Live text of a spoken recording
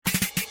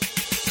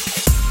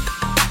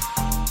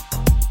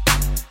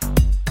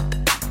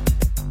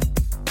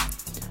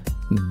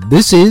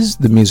This is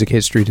the Music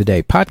History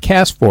Today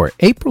podcast for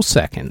April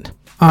 2nd.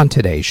 On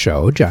today's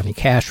show, Johnny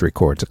Cash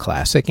records a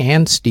classic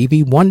and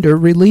Stevie Wonder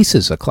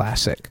releases a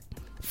classic.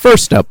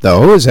 First up,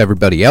 though, as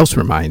everybody else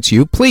reminds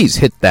you, please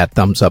hit that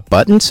thumbs up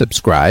button,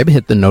 subscribe,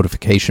 hit the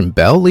notification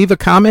bell, leave a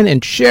comment,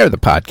 and share the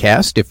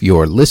podcast if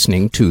you're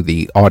listening to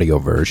the audio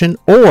version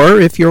or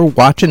if you're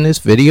watching this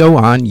video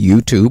on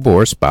YouTube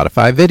or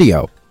Spotify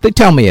video. They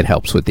tell me it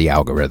helps with the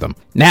algorithm.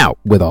 Now,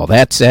 with all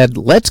that said,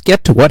 let's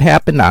get to what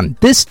happened on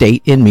this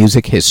date in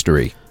music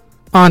history.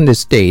 On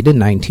this date in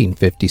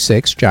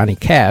 1956, Johnny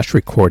Cash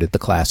recorded the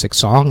classic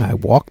song, I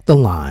Walk the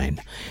Line.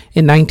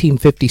 In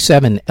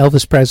 1957,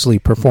 Elvis Presley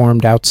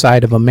performed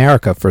outside of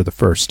America for the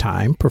first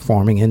time,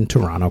 performing in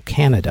Toronto,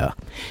 Canada.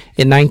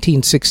 In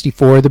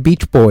 1964, the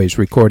Beach Boys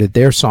recorded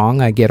their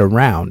song, I Get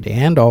Around,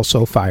 and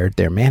also fired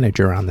their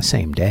manager on the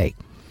same day.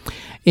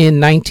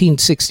 In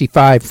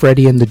 1965,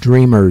 Freddie and the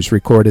Dreamers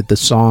recorded the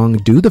song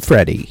Do the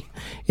Freddie.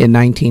 In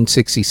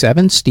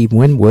 1967, Steve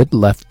Winwood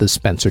left the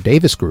Spencer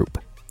Davis Group.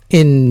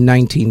 In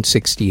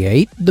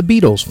 1968, the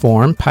Beatles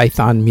formed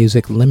Python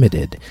Music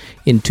Limited.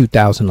 In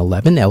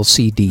 2011,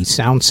 LCD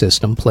Sound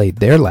System played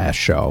their last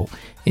show.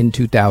 In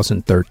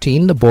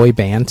 2013, the boy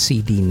band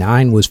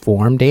CD9 was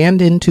formed, and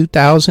in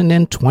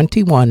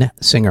 2021,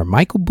 singer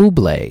Michael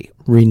Bublé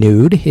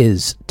renewed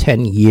his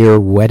 10-year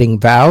wedding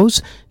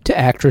vows to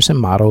actress and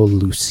model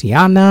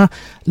Luciana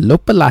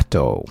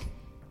Lopalato.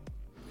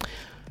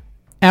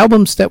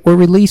 Albums that were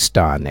released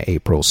on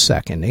April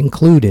 2nd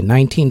include in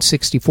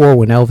 1964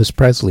 when Elvis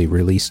Presley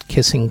released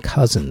Kissing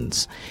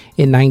Cousins.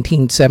 In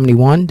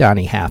 1971,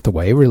 Donny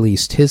Hathaway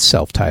released his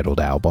self-titled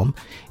album.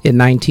 In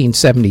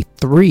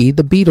 1973,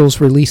 the Beatles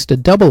released a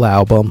double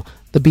album,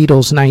 The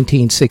Beatles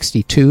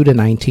 1962 to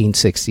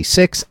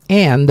 1966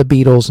 and The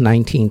Beatles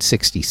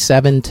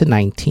 1967 to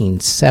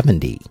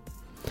 1970.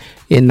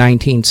 In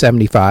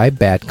 1975,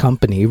 Bad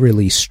Company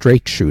released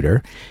Straight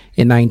Shooter.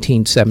 In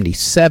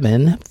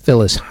 1977,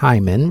 Phyllis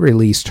Hyman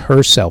released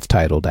her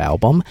self-titled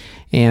album,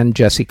 and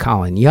Jesse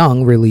Colin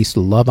Young released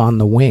Love on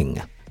the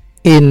Wing.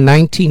 In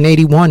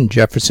 1981,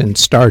 Jefferson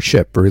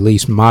Starship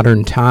released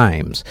Modern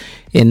Times.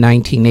 In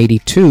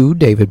 1982,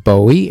 David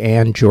Bowie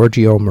and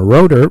Giorgio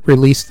Moroder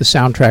released the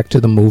soundtrack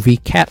to the movie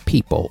Cat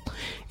People.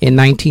 In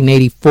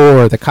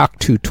 1984, the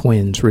Cocteau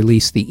Twins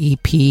released the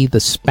EP The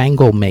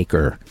Spangle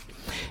Maker.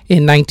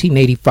 In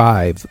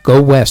 1985,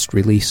 Go West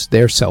released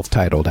their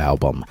self-titled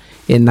album.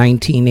 In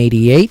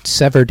 1988,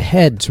 Severed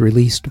Heads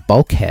released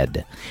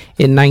Bulkhead.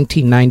 In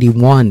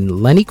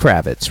 1991, Lenny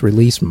Kravitz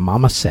released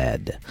Mama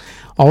Said.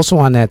 Also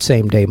on that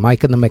same day,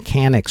 Mike and the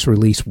Mechanics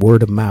released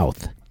Word of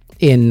Mouth.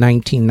 In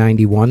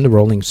 1991, the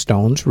Rolling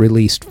Stones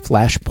released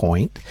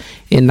Flashpoint.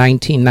 In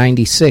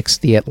 1996,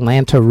 the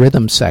Atlanta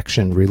Rhythm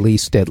Section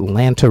released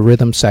Atlanta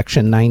Rhythm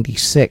Section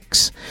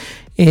 96.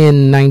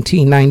 In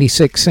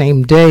 1996,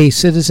 same day,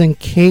 Citizen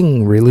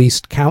King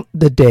released Count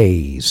the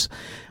Days.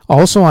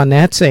 Also on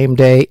that same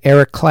day,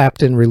 Eric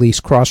Clapton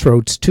released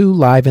Crossroads 2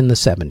 live in the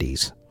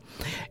 70s.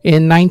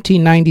 In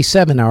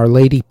 1997, Our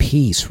Lady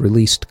Peace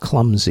released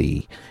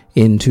Clumsy.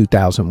 In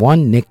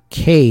 2001, Nick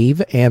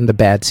Cave and the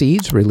Bad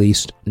Seeds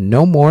released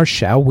No More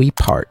Shall We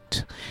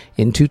Part.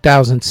 In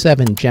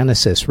 2007,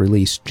 Genesis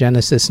released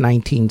Genesis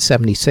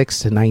 1976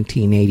 to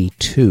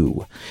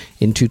 1982.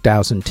 In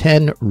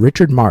 2010,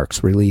 Richard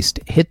Marx released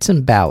Hits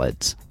and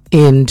Ballads.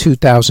 In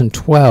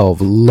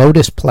 2012,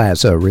 Lotus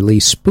Plaza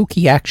released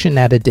Spooky Action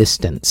at a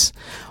Distance.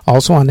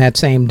 Also on that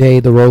same day,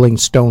 the Rolling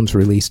Stones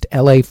released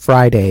LA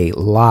Friday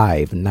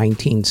Live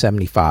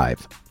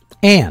 1975.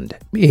 And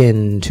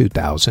in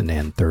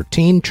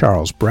 2013,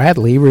 Charles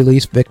Bradley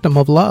released Victim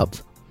of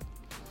Love.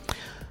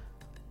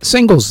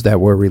 Singles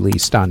that were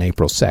released on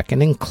April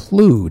 2nd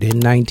include in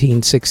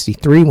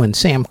 1963 when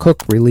Sam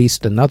Cooke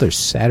released Another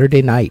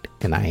Saturday Night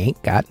and I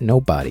Ain't Got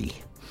Nobody.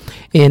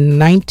 In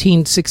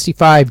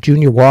 1965,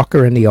 Junior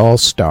Walker and the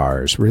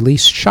All-Stars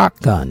released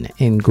Shotgun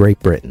in Great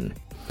Britain.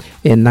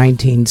 In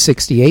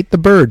 1968, the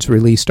Byrds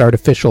released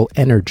Artificial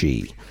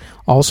Energy.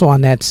 Also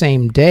on that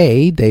same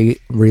day, they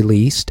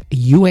released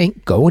You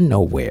Ain't Going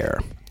Nowhere.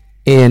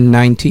 In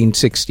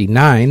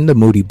 1969, the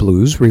Moody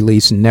Blues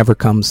released Never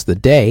Comes the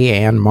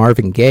Day, and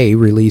Marvin Gaye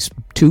released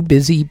Too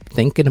Busy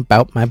Thinking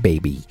About My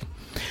Baby.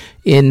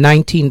 In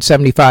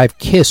 1975,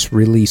 Kiss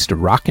released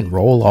Rock and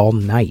Roll All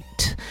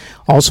Night.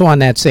 Also on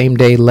that same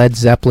day, Led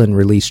Zeppelin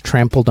released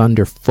Trampled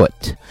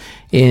Underfoot.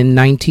 In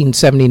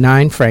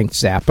 1979, Frank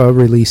Zappa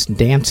released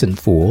Dancin'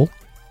 Fool.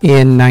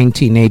 In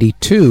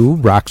 1982,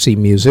 Roxy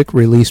Music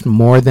released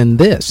More Than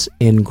This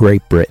in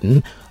Great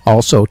Britain.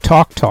 Also,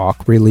 Talk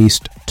Talk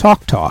released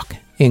Talk Talk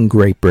in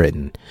Great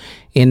Britain.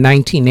 In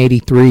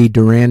 1983,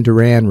 Duran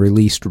Duran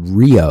released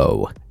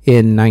Rio.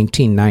 In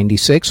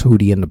 1996,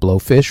 Hootie and the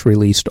Blowfish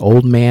released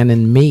Old Man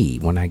and Me,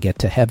 When I Get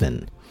to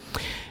Heaven.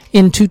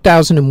 In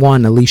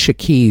 2001, Alicia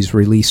Keys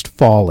released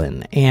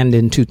Fallen. And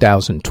in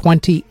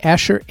 2020,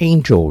 Asher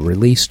Angel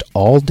released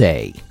All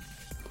Day.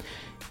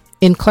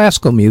 In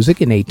classical music,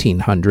 in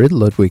 1800,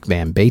 Ludwig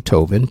van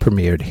Beethoven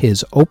premiered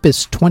his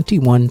Opus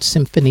 21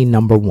 Symphony No.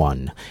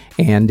 1,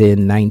 and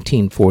in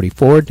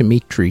 1944,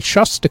 Dmitri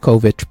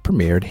Shostakovich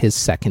premiered his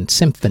Second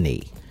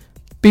Symphony.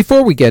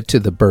 Before we get to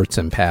the births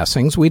and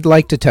passings, we'd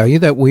like to tell you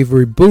that we've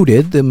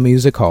rebooted the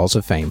Music Halls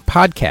of Fame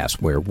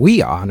podcast, where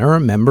we honor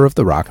a member of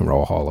the Rock and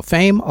Roll Hall of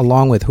Fame,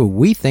 along with who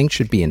we think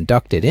should be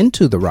inducted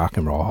into the Rock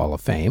and Roll Hall of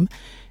Fame,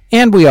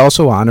 and we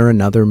also honor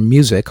another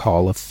Music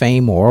Hall of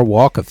Fame or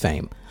Walk of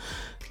Fame.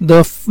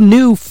 The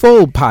new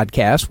full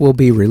podcast will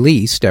be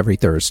released every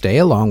Thursday,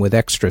 along with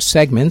extra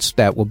segments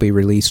that will be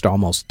released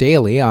almost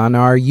daily on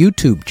our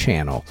YouTube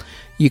channel.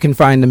 You can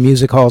find the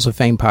Music Halls of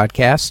Fame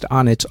podcast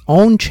on its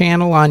own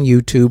channel on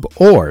YouTube,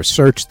 or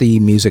search the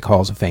Music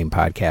Halls of Fame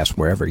podcast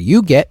wherever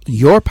you get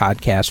your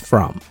podcast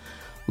from.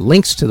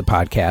 Links to the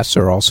podcasts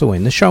are also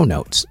in the show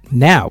notes.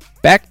 Now,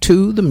 back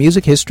to the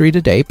Music History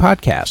Today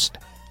podcast.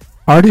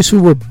 Artists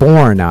who were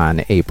born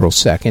on April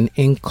 2nd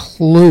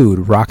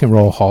include Rock and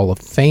Roll Hall of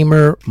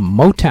Famer,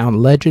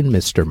 Motown legend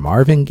Mr.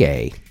 Marvin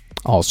Gaye,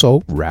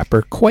 also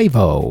rapper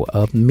Quavo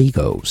of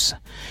Migos,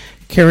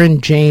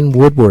 Karen Jane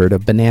Woodward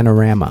of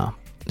Bananarama,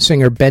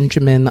 singer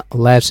Benjamin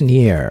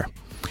Lasnier,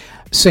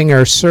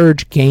 singer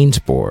Serge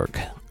Gainsbourg,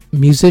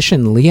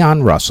 musician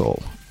Leon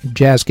Russell,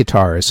 jazz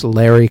guitarist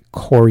Larry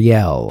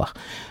Coryell,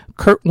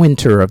 Kurt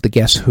Winter of the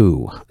Guess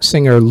Who,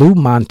 singer Lou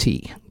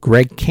Monte,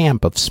 Greg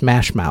Camp of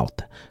Smash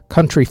Mouth,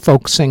 country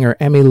folk singer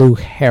Emmylou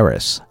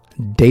Harris,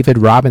 David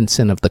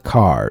Robinson of The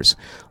Cars,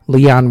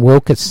 Leon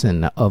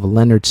Wilkeson of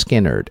Lynyrd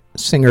Skynyrd,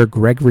 singer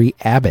Gregory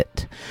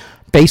Abbott,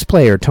 bass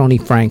player Tony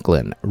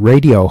Franklin,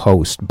 radio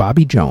host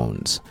Bobby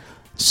Jones,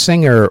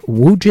 singer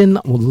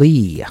Woojin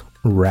Lee,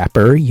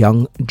 rapper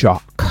Young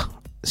Jock,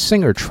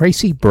 singer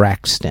Tracy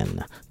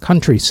Braxton,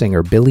 country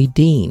singer Billy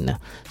Dean,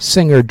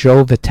 singer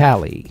Joe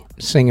Vitale,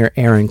 singer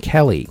Aaron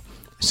Kelly,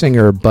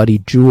 singer Buddy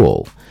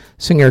Jewell,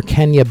 singer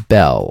Kenya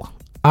Bell,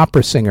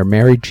 opera singer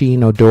Mary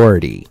Jean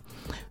O'Doherty,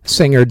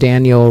 singer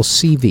Daniel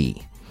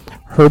Stevie,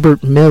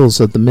 Herbert Mills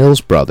of the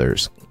Mills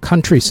Brothers,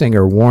 country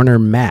singer Warner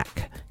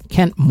Mack,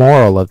 Kent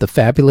Morrill of the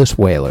Fabulous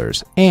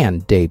Wailers,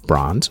 and Dave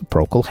Bronze of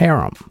Procol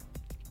Harum.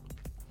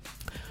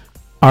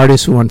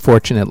 Artists who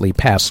unfortunately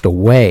passed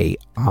away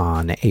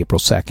on April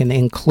 2nd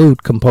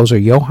include composer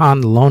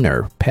Johann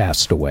Lohner,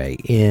 passed away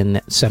in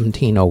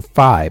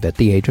 1705 at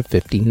the age of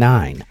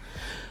 59.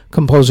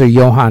 Composer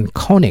Johann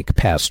Koenig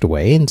passed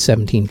away in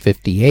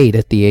 1758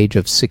 at the age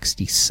of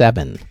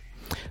 67.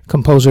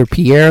 Composer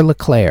Pierre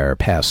Leclerc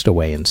passed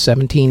away in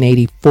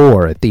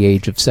 1784 at the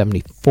age of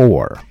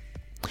 74.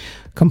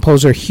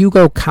 Composer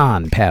Hugo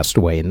Kahn passed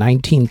away in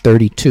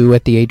 1932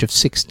 at the age of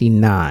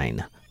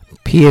 69.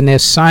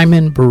 Pianist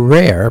Simon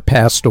Barrere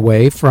passed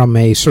away from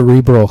a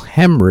cerebral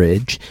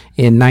hemorrhage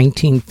in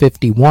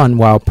 1951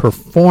 while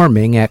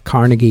performing at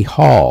Carnegie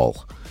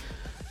Hall.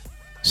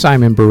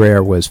 Simon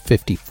Barrere was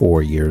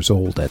 54 years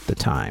old at the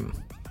time.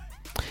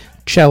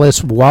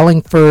 Cellist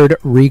Wallingford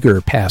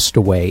Rieger passed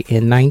away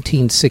in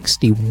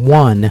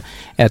 1961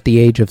 at the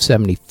age of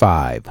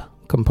 75.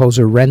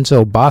 Composer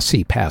Renzo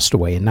Bossi passed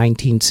away in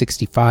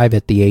 1965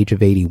 at the age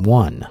of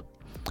 81.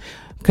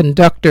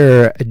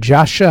 Conductor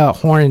Joshua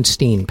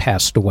Horenstein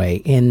passed away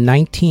in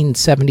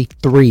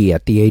 1973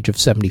 at the age of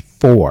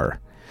 74.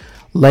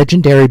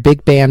 Legendary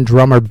big band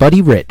drummer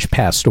Buddy Rich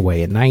passed away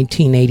in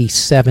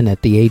 1987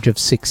 at the age of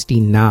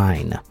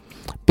 69.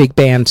 Big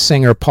band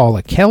singer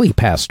Paula Kelly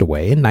passed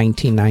away in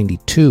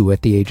 1992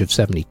 at the age of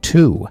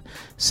 72.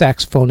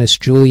 Saxophonist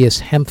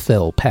Julius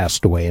Hemphill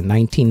passed away in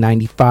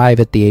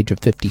 1995 at the age of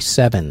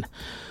 57.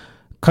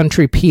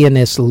 Country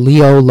pianist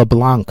Leo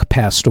LeBlanc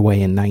passed away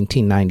in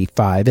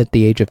 1995 at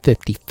the age of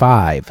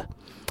 55.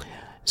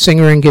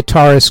 Singer and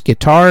guitarist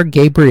Guitar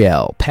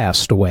Gabriel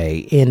passed away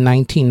in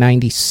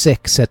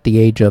 1996 at the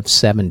age of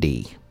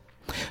 70.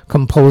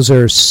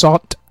 Composer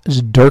Sot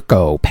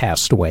Durko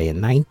passed away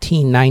in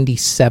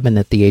 1997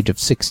 at the age of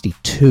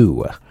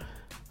 62.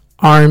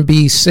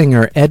 R&B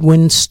singer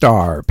Edwin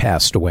Starr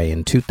passed away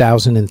in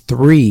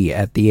 2003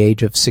 at the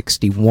age of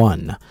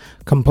 61.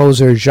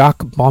 Composer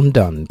Jacques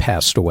Bondon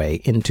passed away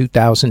in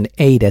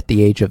 2008 at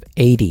the age of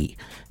 80.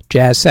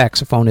 Jazz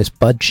saxophonist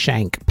Bud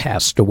Shank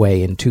passed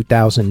away in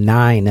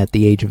 2009 at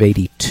the age of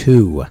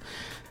 82.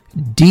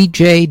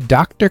 DJ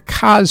Dr.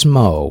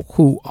 Cosmo,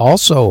 who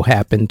also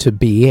happened to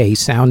be a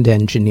sound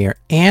engineer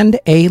and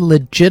a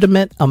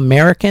legitimate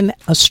American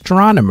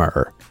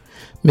astronomer,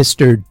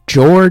 Mr.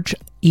 George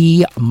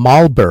E.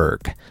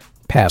 Malberg,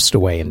 passed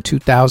away in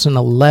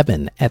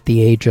 2011 at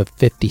the age of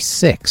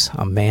 56,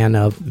 a man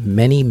of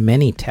many,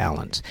 many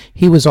talents.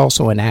 He was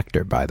also an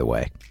actor, by the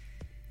way.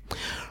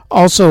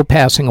 Also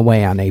passing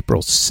away on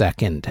April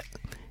 2nd,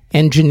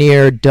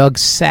 engineer Doug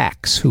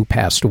Sachs, who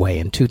passed away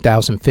in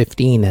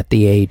 2015 at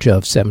the age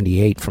of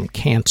 78 from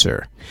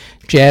cancer.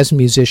 Jazz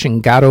musician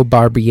Gatto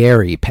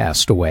Barbieri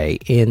passed away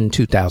in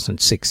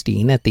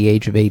 2016 at the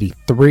age of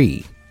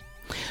 83.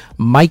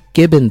 Mike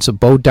Gibbons of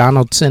Bo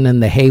Donaldson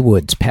and the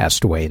Haywoods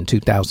passed away in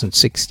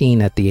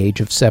 2016 at the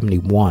age of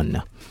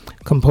 71.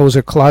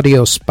 Composer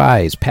Claudio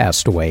Spies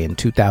passed away in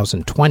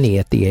 2020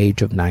 at the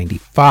age of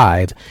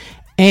 95,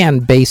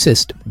 and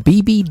bassist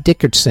B.B.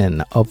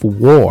 Dickerson of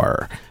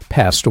War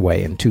passed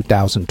away in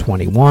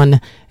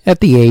 2021 at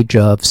the age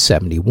of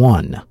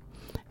 71.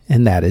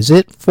 And that is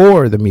it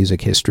for the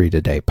Music History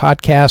Today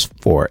podcast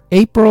for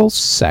April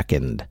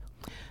 2nd.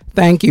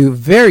 Thank you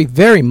very,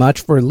 very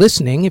much for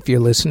listening if you're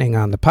listening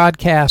on the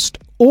podcast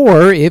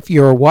or if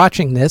you're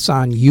watching this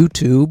on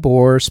YouTube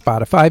or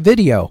Spotify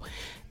video.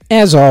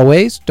 As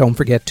always, don't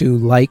forget to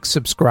like,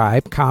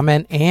 subscribe,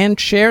 comment, and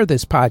share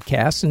this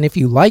podcast. And if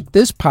you like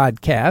this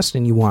podcast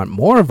and you want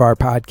more of our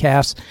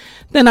podcasts,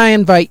 then I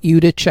invite you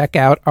to check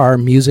out our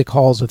Music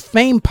Halls of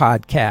Fame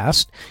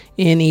podcast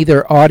in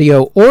either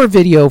audio or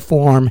video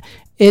form.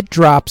 It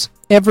drops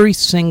every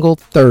single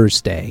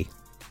Thursday.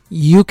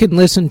 You can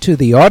listen to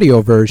the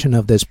audio version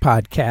of this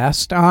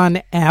podcast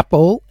on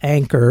Apple,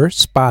 Anchor,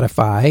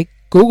 Spotify,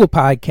 Google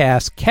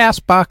Podcasts,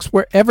 CastBox,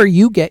 wherever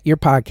you get your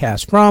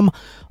podcast from,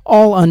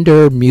 all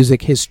under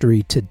Music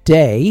History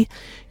Today.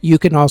 You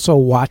can also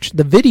watch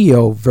the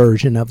video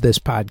version of this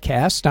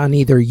podcast on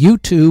either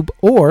YouTube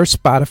or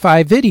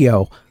Spotify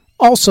video,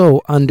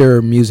 also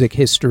under Music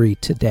History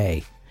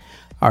Today.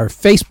 Our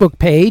Facebook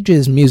page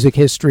is Music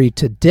History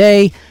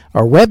Today.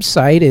 Our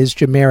website is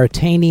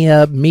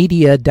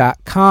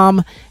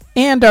jamaritaniamedia.com.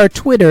 And our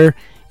Twitter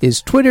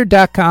is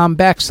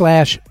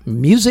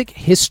twitter.com/Music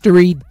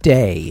History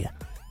Day.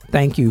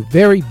 Thank you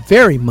very,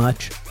 very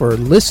much for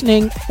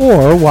listening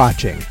or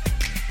watching.